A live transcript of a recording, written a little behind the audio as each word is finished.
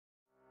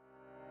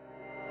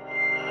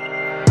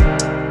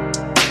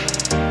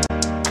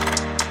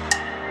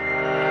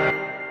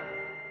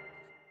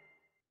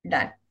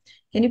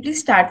Can you please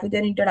start with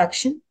your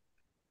introduction?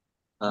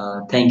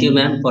 Thank you,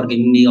 ma'am, for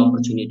giving me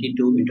opportunity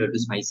to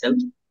introduce myself.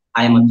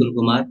 I am Atul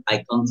Kumar.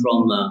 I come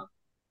from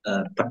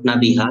Patna,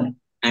 Bihar,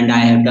 and I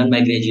have done my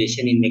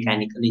graduation in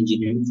mechanical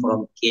engineering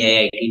from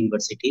KIIT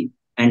University,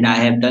 and I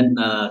have done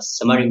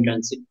summer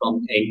internship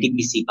from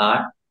NTPC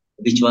BARC,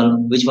 which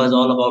was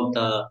all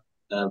about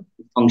the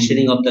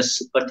functioning of the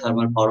super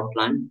thermal power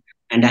plant,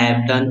 and I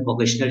have done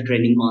vocational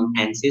training on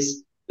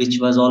ANSYS, which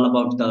was all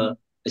about the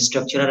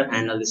structural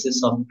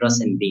analysis of truss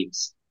and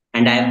beams,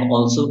 and I have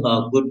also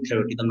a good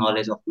theoretical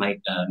knowledge of my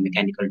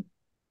mechanical.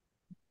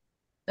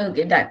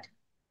 Okay, that.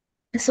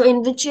 So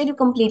in which year you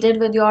completed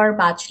with your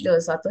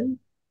bachelor's, Atul?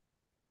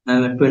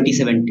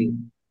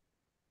 2017.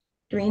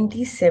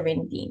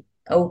 2017.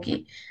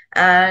 Okay.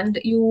 And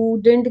you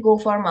didn't go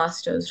for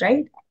master's,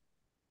 right?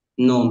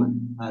 No,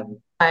 ma'am.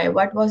 Why?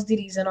 What was the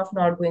reason of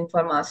not going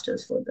for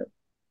master's further?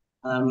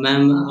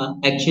 Ma'am,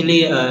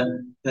 actually,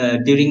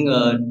 during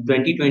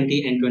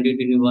 2020 and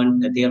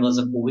 2021, there was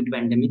a COVID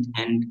pandemic,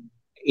 and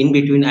in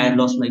between, I have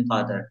lost my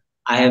father.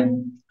 I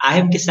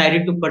have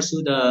decided to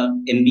pursue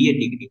the MBA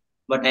degree,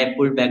 but I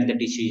pulled back the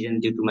decision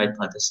due to my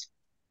father's.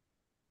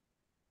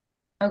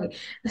 Okay.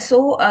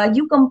 So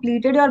you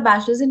completed your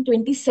bachelor's in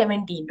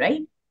 2017,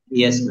 right?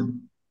 Yes,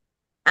 ma'am.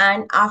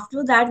 And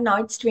after that,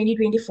 now it's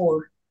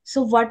 2024.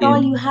 So what Yeah.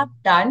 all you have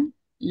done,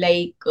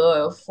 like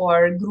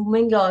for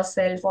grooming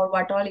yourself, or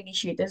what all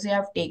initiatives you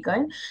have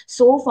taken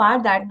so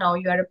far that now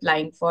you are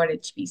applying for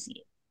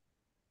HPCL?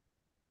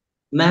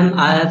 Ma'am,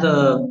 I have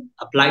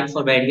applied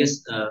for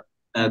various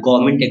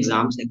government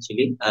exams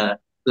actually,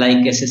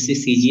 like SSC,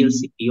 CGL,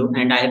 CPO,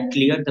 and I have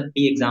cleared the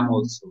pre-exam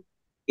also.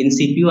 In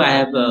CPO, I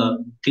have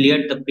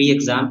cleared the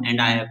pre-exam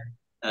and I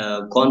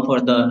have gone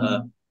for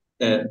the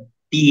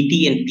PET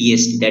and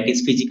PST, that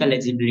is physical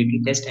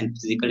eligibility test and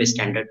physical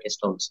standard test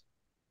also.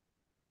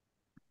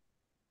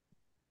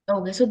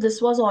 Okay, so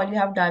this was all you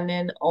have done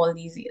in all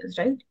these years,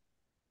 right?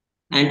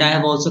 And I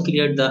have also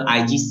cleared the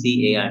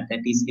IGCAR, that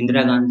is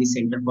Indira Gandhi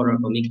Center for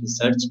Atomic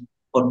Research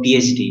for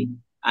PhD.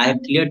 I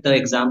have cleared the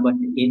exam, but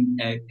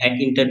at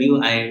interview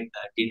I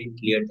didn't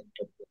clear the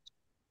interview.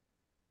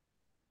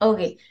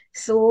 Okay,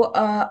 so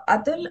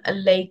Atul,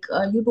 like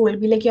you told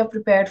me, like you have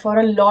prepared for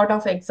a lot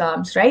of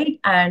exams, right?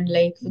 And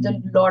like with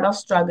a lot of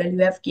struggle, you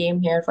have came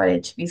here for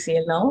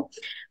HPCL now,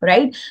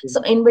 right?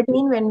 So in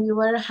between, when you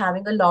were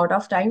having a lot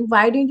of time,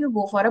 why didn't you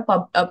go for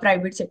a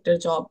private sector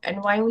job,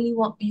 and why only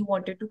you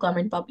wanted to come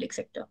in public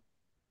sector?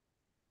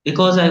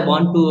 Because I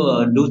want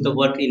to do the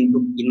work in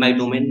my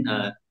domain,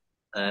 uh,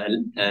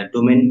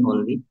 domain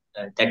only,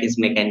 that is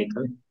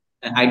mechanical.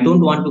 I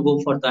don't want to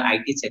go for the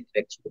IT sector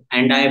actually,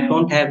 and I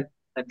don't have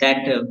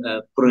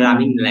that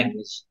programming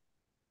language.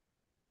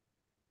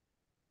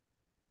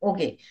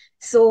 Okay,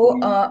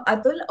 so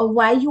Atul,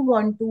 why you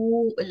want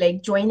to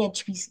like join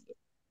HPCL?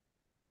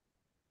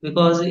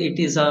 Because it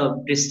is a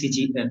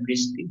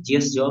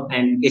prestigious job,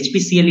 and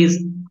HPCL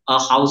is a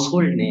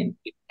household name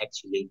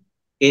actually.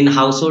 In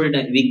household,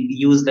 we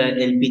use the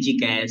LPG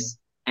gas,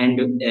 and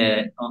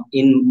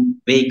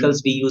in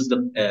vehicles we use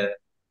the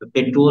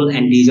petrol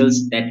and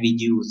diesels that we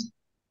use,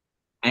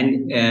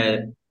 and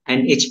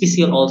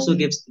HPCL also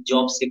gives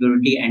job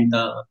security and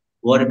the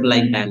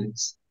work-life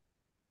balance.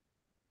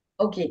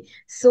 Okay,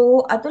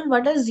 so Atul,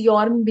 what is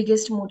your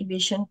biggest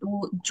motivation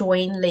to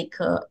join like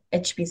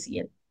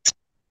HPCL?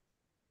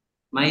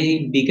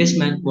 My biggest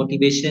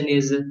motivation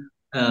is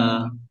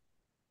uh,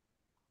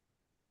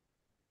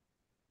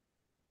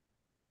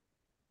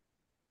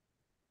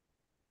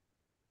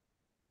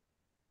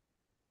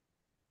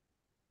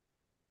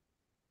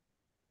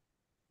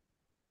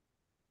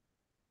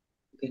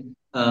 okay,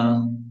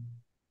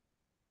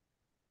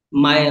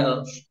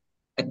 my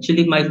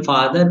actually my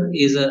father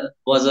is a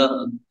was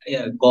a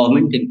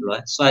government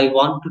employee, so I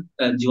want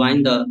to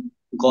join the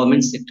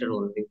government sector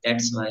only.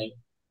 That's why.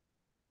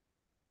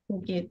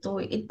 Okay तो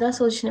इतना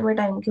सोचने में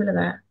time क्यों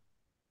लगाया?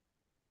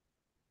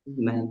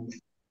 Man,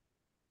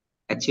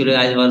 actually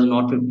I was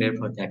not prepared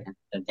for that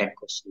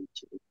question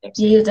actually. That's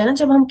यही why. होता है ना,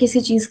 जब हम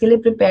किसी चीज के लिए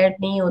प्रिपेयर्ड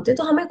नहीं होते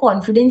तो हमें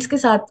कॉन्फिडेंस के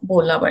साथ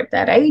बोलना पड़ता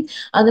है, राइट?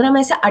 अगर हम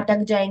ऐसे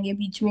अटक जाएंगे,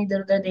 बीच में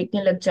इधर उधर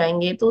देखने लग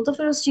जाएंगे, तो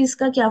फिर उस चीज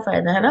का क्या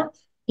फायदा, है ना?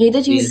 ये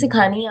तो चीज Yes.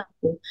 सिखानी है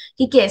आपको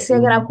कि कैसे,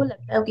 अगर आपको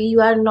लगता है कि you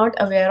are not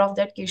aware of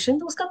that question,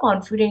 तो उसका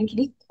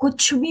कॉन्फिडेंटली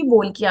कुछ भी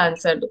बोल के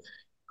आंसर दो।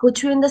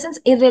 कुछ भी in the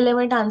sense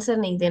irrelevant answer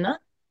नहीं देना,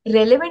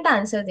 रेलेवेंट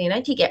आंसर देना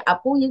है। ठीक है,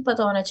 आपको ये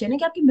पता होना चाहिए ना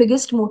कि आपकी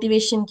बिगेस्ट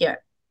मोटिवेशन क्या है।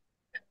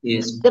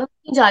 Yes. अगर मैं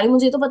कहीं जा रही हूँ,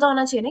 मुझे तो पता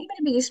होना चाहिए ना कि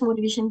मेरी बिगेस्ट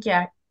मोटिवेशन क्या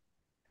है,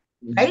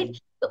 Yes. राइट?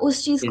 तो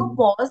उस चीज Yes. को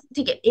पॉज,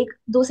 ठीक है, एक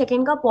दो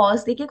सेकंड का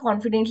पॉज देके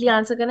कॉन्फिडेंटली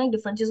आंसर करना एक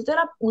डिफरेंट चीज होती है।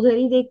 और आप उधर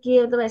ही देख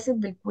के मतलब ऐसे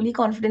बिल्कुल ही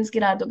कॉन्फिडेंस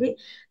गिरा दोगे,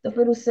 तो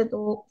फिर उससे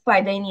तो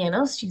फायदा ही नहीं है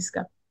ना उस चीज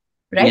का, Yes.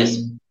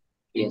 Right?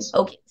 Yes.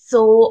 Okay, so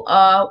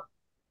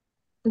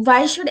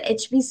why should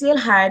HPCL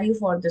hire you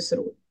for this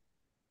role?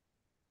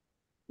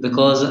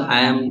 Because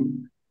I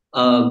am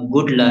a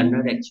good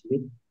learner actually,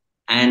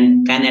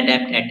 and can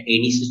adapt at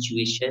any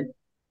situation,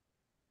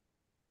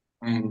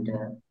 and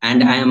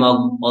I am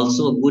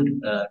also a good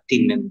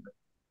team member.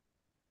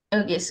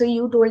 Okay, so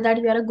you told that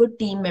you are a good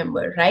team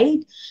member,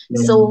 right?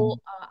 Yes. सो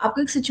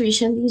आपको एक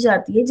situation दी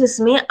जाती है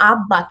जिसमें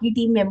आप बाकी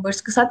team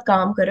members के साथ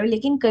काम कर रहे हो,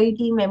 लेकिन कई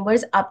टीम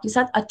मेंबर्स आपके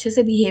साथ अच्छे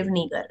से बिहेव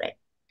नहीं कर रहे,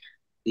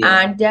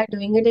 Yeah. And they are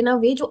doing it in अ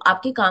वे जो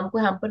आपके काम को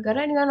हैम्पर कर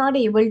रहा है, and you are not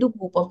able to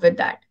cope up with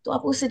that, तो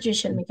आप उस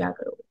सिचुएशन में क्या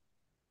करोगे?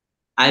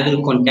 I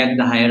will contact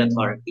the higher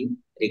authority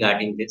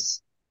regarding this.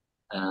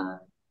 Uh,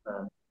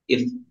 uh,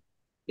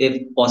 if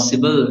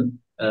possible,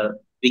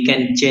 we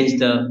can change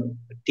the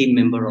team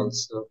member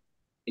also.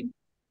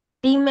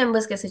 Team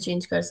members कैसे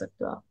change कर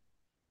सकते हो आप?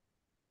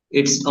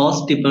 It's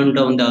also depend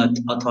on the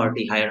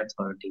authority, higher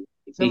authority.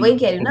 If मैं we, वही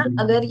कह रही हूँ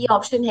ना, अगर ये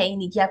ऑप्शन है ही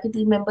नहीं कि आपके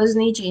टीम मेंबर्स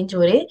नहीं चेंज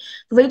हो रहे,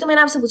 तो वही तो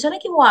मैंने आपसे पूछा ना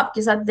कि वो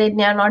आपके साथ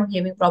they are not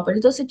behaving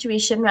properly, तो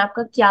सिचुएशन में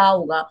आपका क्या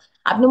होगा?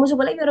 आपने मुझे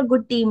बोला you are a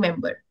good team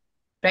member,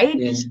 right?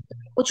 yes,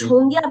 कुछ yes.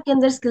 होंगे आपके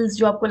अंदर स्किल्स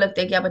जो आपको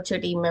लगता है कि आप अच्छे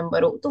टीम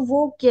मेंबर हो, तो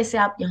वो कैसे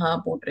आप यहाँ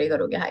पोर्ट्रे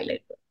करोगे,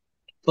 हाईलाइट करोगे?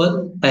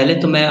 पर पहले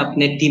तो मैं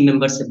अपने टीम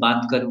मेंबर से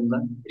बात करूंगा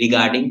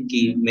रिगार्डिंग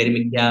कि मेरे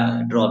में क्या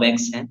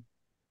ड्रॉबैक्स हैं,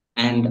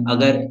 एंड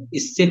अगर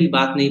इससे भी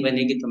बात नहीं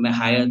बनेगी तो मैं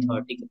हायर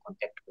अथॉरिटी को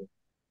कांटेक्ट करूँ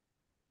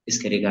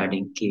इसके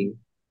रिगार्डिंग कि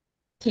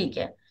ठीक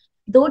है।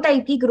 दो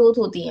टाइप की ग्रोथ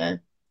होती है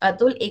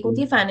अतुल, एक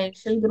होती है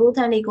फाइनेंशियल ग्रोथ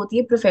एंड एक होती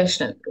है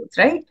प्रोफेशनल ग्रोथ,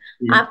 राइट?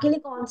 आपके लिए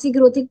कौन सी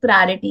ग्रोथ एक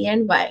priority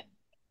and why?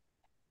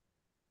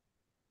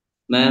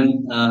 Ma'am,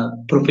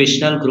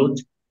 professional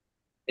growth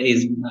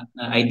is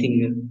I think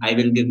I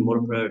will give more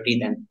priority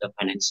than the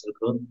financial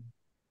growth.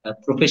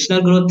 Professional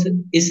growth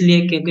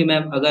इसलिए क्योंकि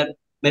मैम अगर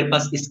मेरे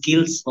पास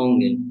स्किल्स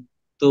होंगे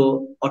तो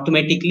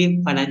automatically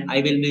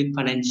I will be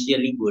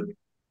financially good.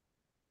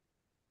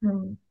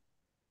 Hmm.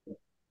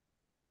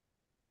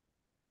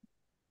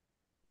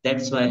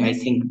 That's why I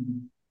वैसे think.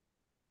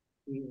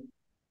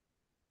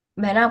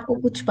 मैं ना आपको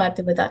कुछ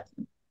बातें बताती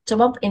हूँ।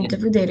 जब आप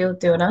इंटरव्यू दे रहे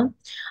होते हो ना,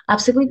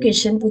 आपसे कोई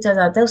क्वेश्चन पूछा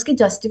जाता है, उसकी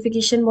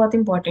जस्टिफिकेशन बहुत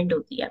इंपॉर्टेंट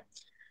होती है।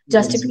 Yes.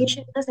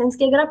 Justification in the sense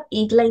कि अगर आप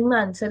एक लाइन में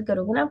आंसर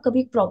करोगे ना, आप कभी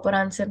एक प्रॉपर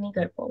आंसर नहीं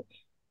कर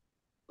पाओगे,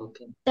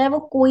 ओके. चाहे वो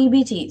कोई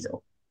भी चीज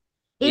हो।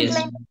 एक यस.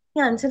 लाइन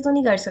में आंसर तो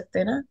नहीं कर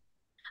सकते ना।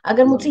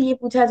 अगर नो. मुझसे ये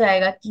पूछा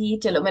जाएगा कि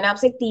चलो मैंने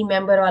आपसे एक टीम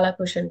मेंबर वाला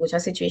क्वेश्चन पूछा,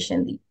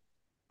 सिचुएशन दी,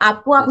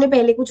 आपको आपने यस.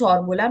 पहले कुछ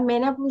और बोला,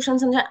 मैंने आपको क्वेश्चन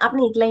समझा,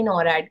 आपने एक लाइन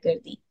और ऐड कर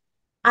दी।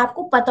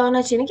 आपको पता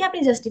होना चाहिए ना कि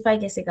आपने जस्टिफाई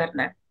कैसे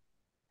करना है।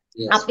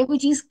 यस. आपने कोई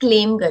चीज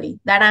क्लेम करी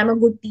that I am a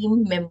good team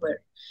member,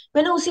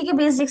 मैंने उसी के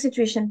बेस्ड एक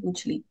सिचुएशन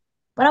पूछ ली,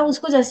 पर आप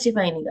उसको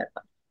जस्टिफाई नहीं कर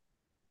पा,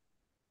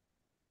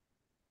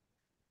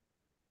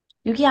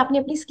 क्योंकि आपने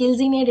अपनी स्किल्स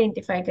ही नहीं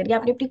आइडेंटिफाई करी,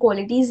 आपने अपनी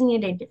क्वालिटीज नहीं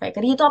आइडेंटिफाई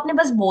करी, ये तो आपने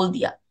बस बोल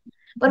दिया,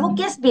 पर वो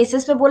किस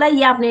बेसिस पे बोला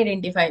ये आपने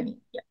आइडेंटिफाई नहीं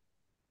किया।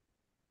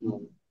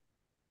 नो.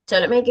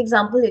 चलो मैं एक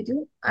एग्जांपल देती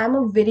हूँ, I am a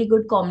very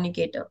good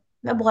communicator,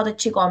 मैं बहुत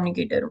अच्छी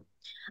कम्युनिकेटर हूँ।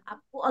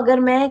 आपको अगर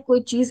मैं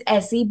कोई चीज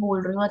ऐसे ही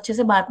बोल रही हूँ, अच्छे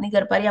से बात नहीं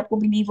कर पा रही, आपको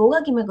बिलीव होगा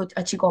कि मैं कुछ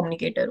अच्छी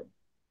कम्युनिकेटर हूँ?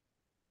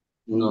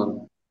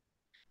 नो.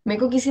 मेरे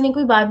को किसी ने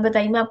कोई बात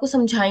बताई, मैं आपको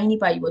समझा ही नहीं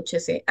पाई वो अच्छे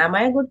से, M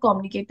I a good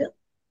communicator?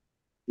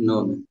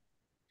 No.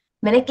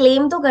 मैंने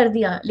क्लेम तो कर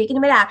दिया, लेकिन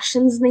मेरे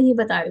एक्शंस नहीं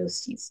बता रहे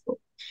उस चीज को।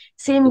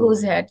 Same no.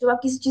 गोज है, जब आप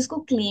किसी चीज को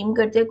क्लेम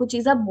करते हो, कुछ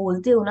चीज आप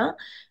बोलते हो ना,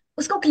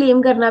 उसको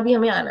क्लेम करना भी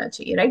हमें आना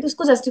चाहिए, राइट?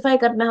 उसको जस्टिफाई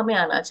करना हमें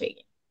आना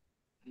चाहिए।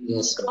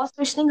 यस. क्रॉस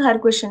क्वेश्चनिंग हर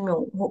क्वेश्चन में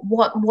वो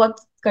बहुत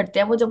बहुत करते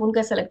हैं वो, जब उनको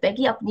ऐसा लगता है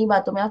कि अपनी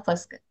बातों में आप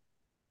फंस गए।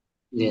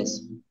 यस.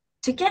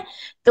 ठीक है,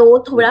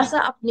 तो थोड़ा सा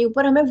अपने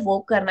ऊपर हमें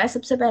वर्क करना है।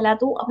 सबसे पहला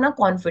तो अपना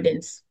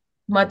कॉन्फिडेंस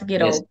मत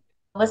गिराओ, यस.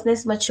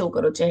 नर्वसनेस मत शो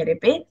करो चेहरे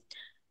पे।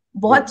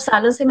 बहुत यस.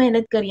 सालों से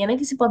मेहनत करी है ना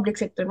किसी पब्लिक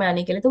सेक्टर में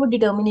आने के लिए, तो वो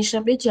डिटर्मिनेशन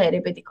अपने चेहरे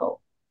पे दिखाओ।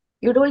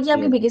 यू टोल्ड कि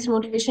आपकी यस. बिगेस्ट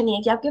मोटिवेशन ये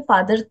है कि आपके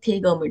फादर थे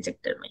गवर्नमेंट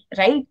सेक्टर में,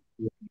 राइट?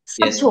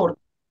 सब यस. छोड़ दो,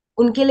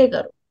 उनके लिए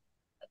करो।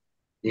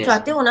 यस.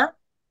 चाहते हो ना,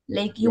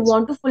 like you yes.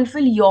 Want to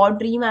fulfil your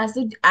dream as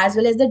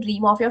well as the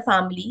dream of your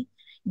family.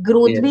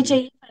 Growth भी यस.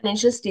 चाहिए,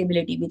 फाइनेंशियल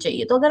स्टेबिलिटी भी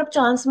चाहिए, तो अगर आप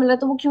चांस मिला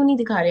तो वो क्यों नहीं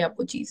दिखा रहे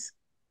आपको चीज?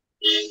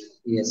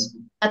 यस.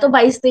 या तो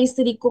 22-23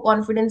 तारीख को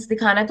कॉन्फिडेंस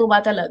दिखाना है तो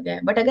बात अलग है,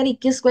 बट अगर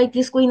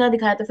 21 को ही ना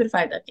दिखाया तो फिर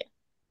फायदा क्या?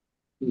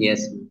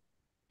 यस.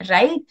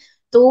 राइट?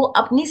 तो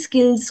अपनी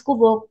स्किल्स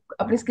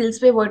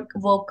पे वर्क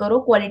वर्क करो,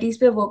 क्वालिटीज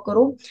पे वर्क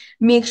करो।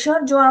 मेक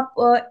श्योर जो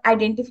आप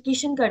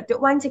आइडेंटिफिकेशन करते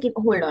हो, 1 second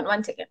hold on,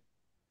 1 second.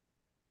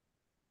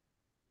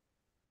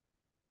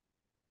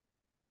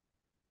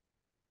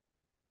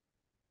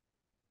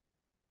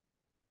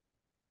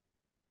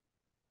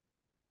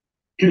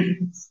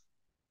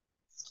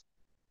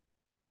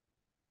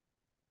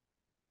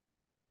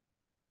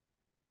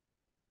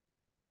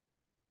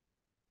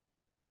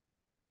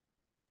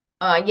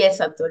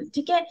 Yes Atul,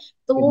 ठीक है।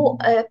 तो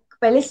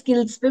पहले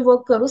स्किल्स पे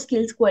वर्क करो,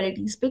 स्किल्स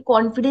क्वालिटीज पे,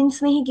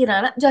 कॉन्फिडेंस नहीं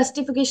गिराना,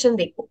 जस्टिफिकेशन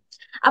देखो।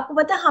 आपको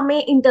पता है हमें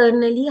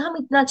इंटरनली, हम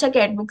इतना अच्छा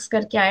एकेडमिक्स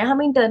करके आए हैं,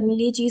 हमें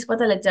इंटरनली ये चीज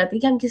पता लग जाती है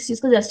कि हम किस चीज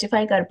को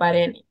जस्टिफाई कर पा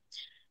रहे हैं नहीं।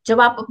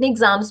 जब आप अपने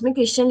एग्जाम्स में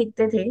क्वेश्चन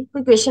लिखते थे,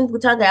 कोई क्वेश्चन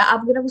पूछा गया,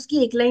 आप अगर आप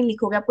उसकी एक लाइन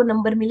लिखोगे आपको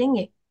नंबर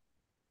मिलेंगे?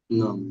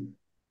 No.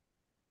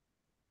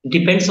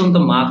 Depends on the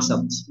marks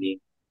obviously.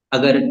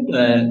 अगर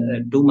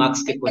 2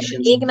 मार्क्स के अगर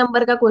क्वेश्चंस. एक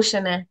नंबर का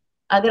क्वेश्चन है,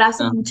 अगर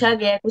आपसे पूछा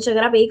गया है कुछ,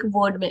 अगर आप एक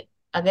वर्ड में,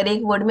 अगर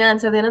एक वर्ड में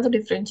आंसर देना तो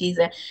डिफरेंट चीज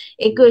है।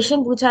 एक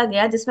क्वेश्चन पूछा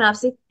गया जिसमें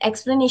आपसे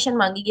एक्सप्लेनेशन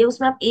मांगी गई,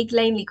 उसमें आप एक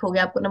लाइन लिखोगे,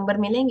 आपको नंबर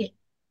मिलेंगे?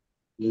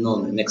 No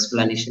ma'am,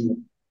 explanation.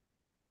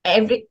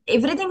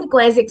 Everything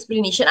requires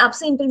explanation.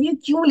 आपसे इंटरव्यू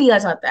क्यों लिया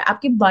जाता है?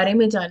 आपके बारे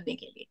में जानने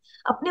के लिए।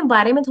 अपने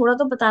बारे में थोड़ा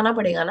तो बताना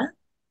पड़ेगा ना।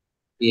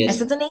 यस।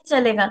 ऐसे तो नहीं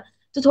चलेगा।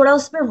 तो थोड़ा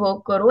उस पर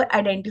वर्क करो,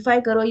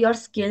 आइडेंटिफाई करो your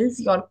skills,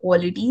 your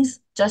qualities,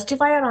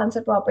 justify your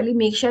answer properly,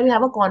 make sure you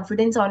have a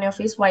confidence on your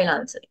face while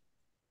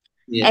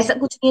answering. Yes. ऐसा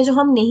कुछ नहीं है जो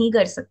हम नहीं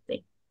कर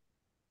सकते,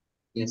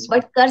 यस।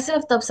 बट कर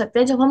सिर्फ तब सकते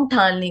हैं जब हम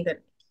ठान नहीं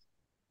करते।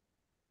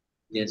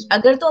 यस।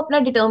 अगर तो अपना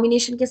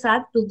डिटर्मिनेशन के साथ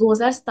तो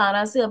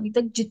 2017 से अभी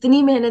तक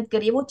जितनी मेहनत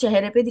करी है वो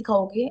चेहरे पे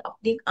दिखाओगे,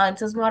 अपने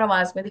आंसर्स में और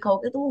आवाज में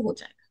दिखाओगे, तो वो हो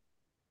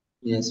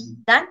जाएगा। यस।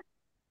 डन।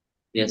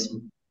 यस।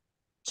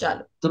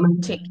 चलो। तो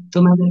मैम, ठीक।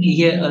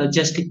 ये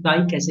जस्टिफाई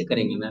कैसे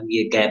करेंगे मैम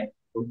ये गैप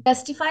को?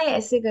 जस्टिफाई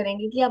ऐसे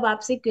करेंगे कि अब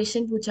आपसे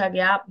क्वेश्चन पूछा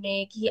गया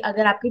आपने कि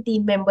अगर आपके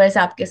टीम मेंबर्स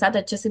आपके साथ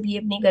अच्छे से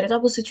बिहेव नहीं करे तो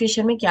आप उस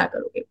सिचुएशन में क्या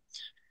करोगे।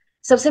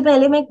 सबसे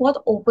पहले मैं एक बहुत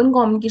ओपन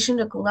कम्युनिकेशन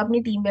रखूंगा अपनी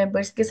टीम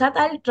मेंबर्स के साथ।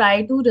 I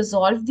try to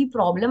resolve the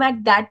problem at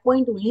that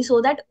point only, so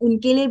that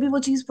उनके लिए भी वो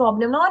चीज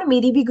प्रॉब्लम ना हो और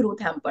मेरी भी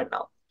ग्रोथ हैम्पर ना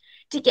हो।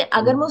 ठीक है,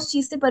 अगर मैं उस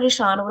चीज से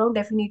परेशान हो रहा हूँ,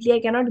 definitely I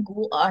can not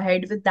go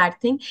ahead with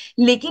that thing.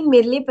 लेकिन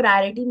मेरे लिए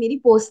प्रायोरिटी मेरी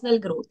पर्सनल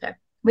ग्रोथ है,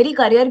 मेरी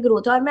करियर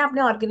ग्रोथ है, और मैं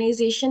अपने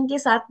ऑर्गेनाइजेशन के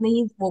साथ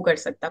नहीं वो कर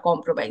सकता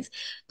कॉम्प्रोमाइज।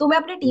 तो मैं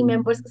अपने टीम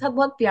मेंबर्स के साथ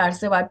बहुत प्यार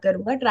से बात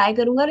करूंगा, ट्राई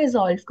करूंगा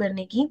रिजॉल्व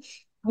करने की।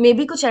 मे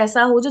बी कुछ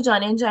ऐसा हो जो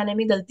जाने अनजाने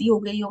में गलती हो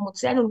गई हो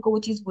मुझसे एंड उनको वो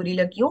चीज बुरी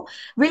लगी हो,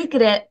 विल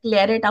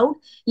क्लियर इट आउट।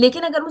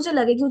 लेकिन अगर मुझे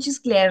लगे कि वो चीज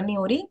क्लियर नहीं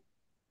हो रही,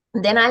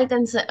 then I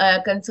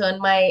concern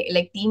my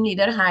like team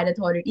leader, higher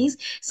authorities,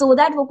 so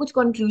that वो कुछ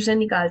कंक्लूजन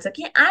निकाल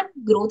सके एंड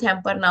ग्रोथ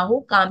हैम्पर ना हो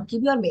काम की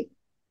भी और मेरी।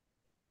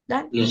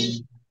 Done?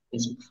 यस।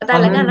 यस। पता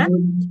और लगा मैम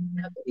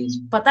ना?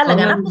 यस। पता और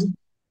लगा ना मैम, आपको?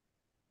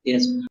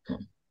 Yes.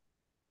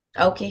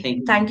 Okay. Thank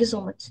you. Thank you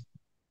so much.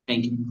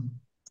 Thank you.